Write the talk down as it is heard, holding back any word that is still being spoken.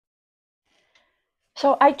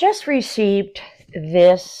So I just received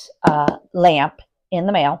this lamp in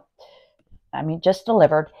the mail. I mean, just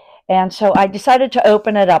delivered. And so I decided to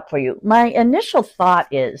open it up for you. My initial thought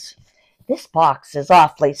is, this box is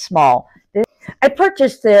awfully small. I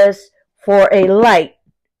purchased this for a light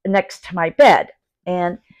next to my bed,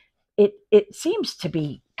 and it seems to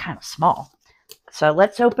be kind of small. So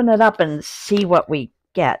let's open it up and see what we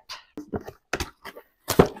get.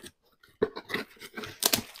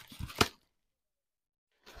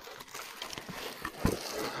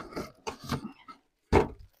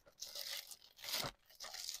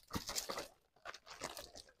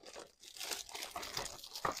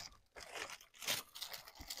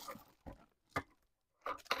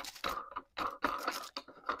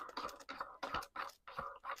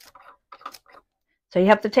 So you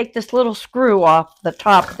have to take this little screw off the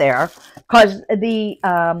top there, because the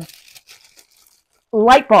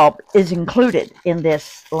light bulb is included in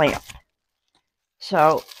this lamp.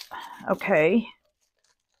 So, okay.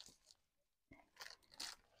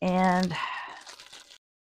 And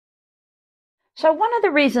so one of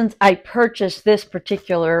the reasons I purchased this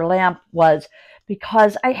particular lamp was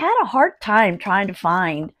because I had a hard time trying to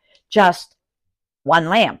find just one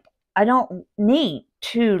lamp. I don't need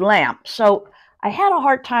two lamps. So I had a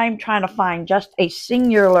hard time trying to find just a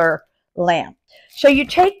singular lamp. So you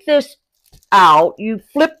take this out, you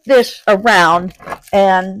flip this around,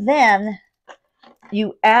 and then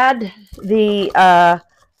you add the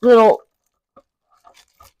little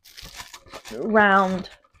round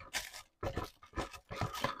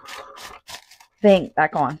thing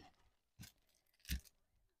back on.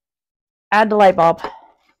 Add the light bulb.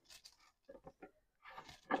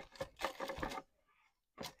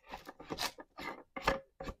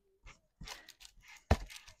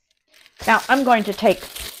 Now I'm going to take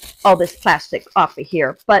all this plastic off of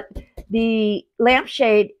here, but the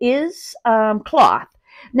lampshade is cloth.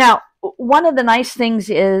 Now, one of the nice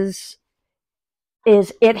things is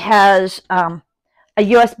it has a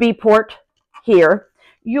USB port here.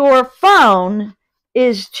 Your phone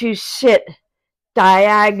is to sit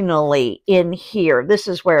diagonally in here. This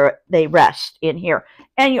is where they rest, in here.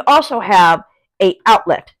 And you also have an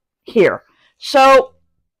outlet here. So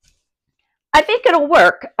I think it'll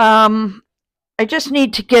work. I just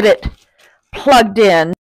need to get it plugged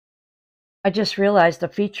in. I just realized a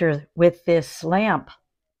feature with this lamp.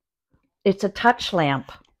 It's a touch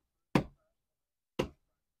lamp.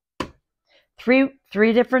 Three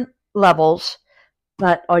different levels,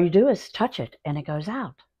 but all you do is touch it and it goes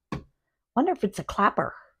out. Wonder if it's a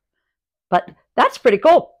clapper, but that's pretty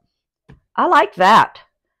cool. I like that.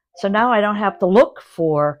 So now I don't have to look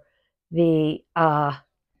for the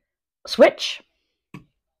switch.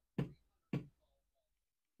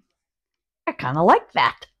 I kind of like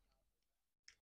that.